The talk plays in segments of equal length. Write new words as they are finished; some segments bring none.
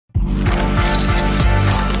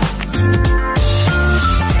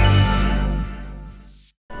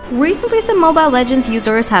Recently, some Mobile Legends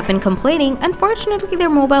users have been complaining. Unfortunately,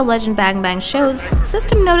 their Mobile Legend Bang Bang shows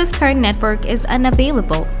system notice current network is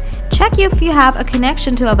unavailable. Check if you have a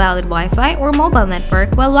connection to a valid Wi-Fi or mobile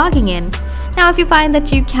network while logging in. Now, if you find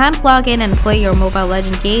that you can't log in and play your Mobile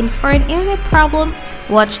Legend games for an internet problem,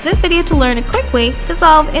 watch this video to learn a quick way to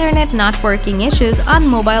solve internet not working issues on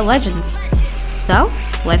Mobile Legends. So,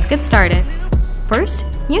 let's get started. First,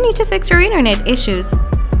 you need to fix your internet issues.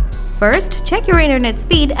 First, check your internet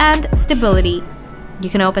speed and stability. You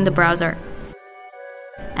can open the browser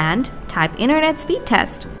and type internet speed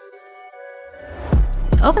test.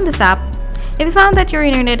 Open this app. If you found that your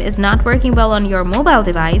internet is not working well on your mobile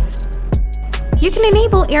device, you can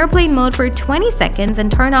enable airplane mode for 20 seconds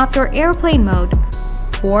and turn off your airplane mode.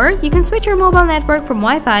 Or you can switch your mobile network from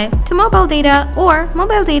Wi-Fi to mobile data or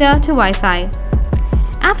mobile data to Wi-Fi.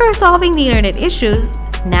 After solving the internet issues,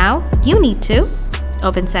 now you need to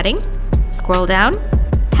open Setting, scroll down,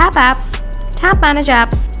 tap Apps, tap Manage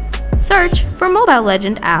Apps, search for Mobile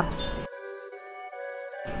Legend apps.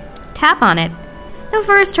 Tap on it. Now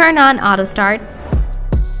first turn on Auto Start.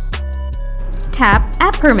 Tap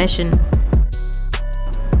App Permission.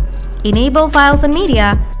 Enable Files and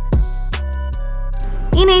Media.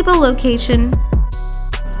 Enable Location.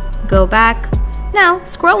 Go back. Now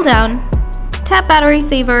scroll down. Tap Battery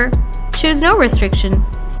Saver. Choose No Restriction.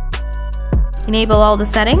 Enable all the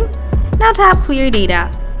setting. Now tap Clear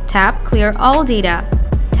Data. Tap Clear All Data.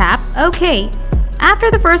 Tap OK.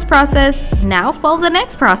 After the first process, now follow the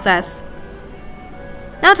next process.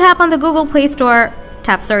 Now tap on the Google Play Store,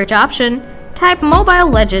 tap Search option, type Mobile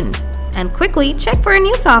Legend, and quickly check for a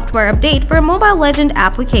new software update for a Mobile Legend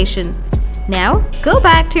application. Now go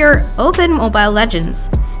back to your Open Mobile Legends.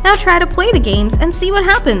 Now try to play the games and see what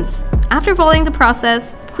happens. After following the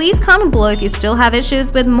process, please comment below if you still have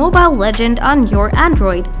issues with Mobile Legend on your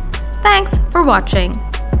Android. Thanks for watching.